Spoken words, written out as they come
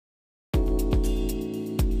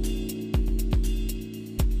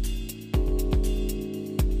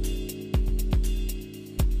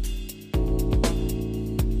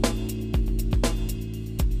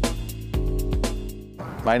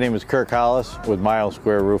My name is Carlisle with Mile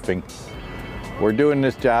Square Roofing. We're doing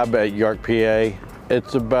this job at York, PA.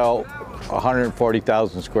 It's about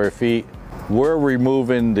 140,000 square feet. We're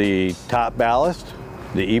removing the top ballast,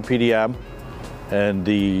 the EPDM, and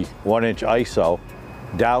the 1-inch ISO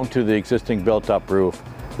down to the existing built-up roof,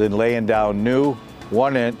 then laying down new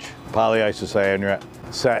 1-inch polyisocyanurate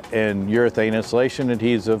set in urethane insulation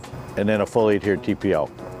adhesive, and then a fully adhered TPO.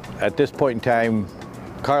 At this point in time,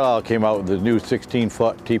 Carlisle came out with the new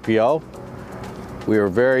 16-foot TPO. We were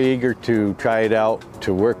very eager to try it out,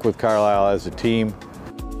 to work with Carlisle as a team.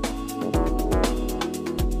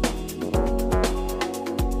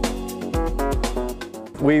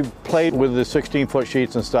 We played with the 16-foot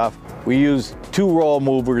sheets and stuff. We used 2 roll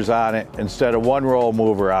movers on it instead of 1 roll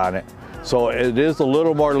mover on it. So it is a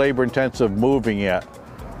little more labor intensive moving it,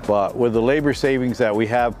 but with the labor savings that we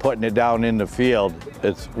have putting it down in the field,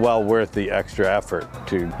 it's well worth the extra effort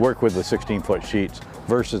to work with the 16-foot sheets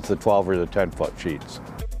versus the 12 or the 10-foot sheets.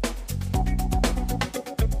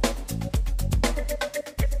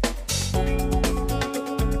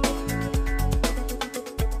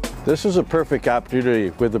 This is a perfect opportunity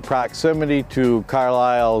with the proximity to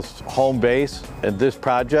Carlisle's home base, and this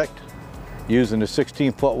project, using a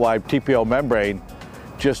 16-foot wide TPO membrane,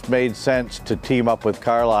 just made sense to team up with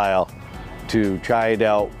Carlisle to try it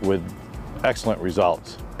out with excellent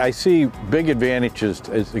results. I see big advantages,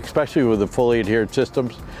 especially with the fully adhered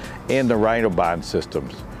systems and the Rhino-Bond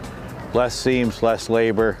systems. Less seams, less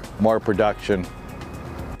labor, more production,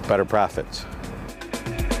 better profits.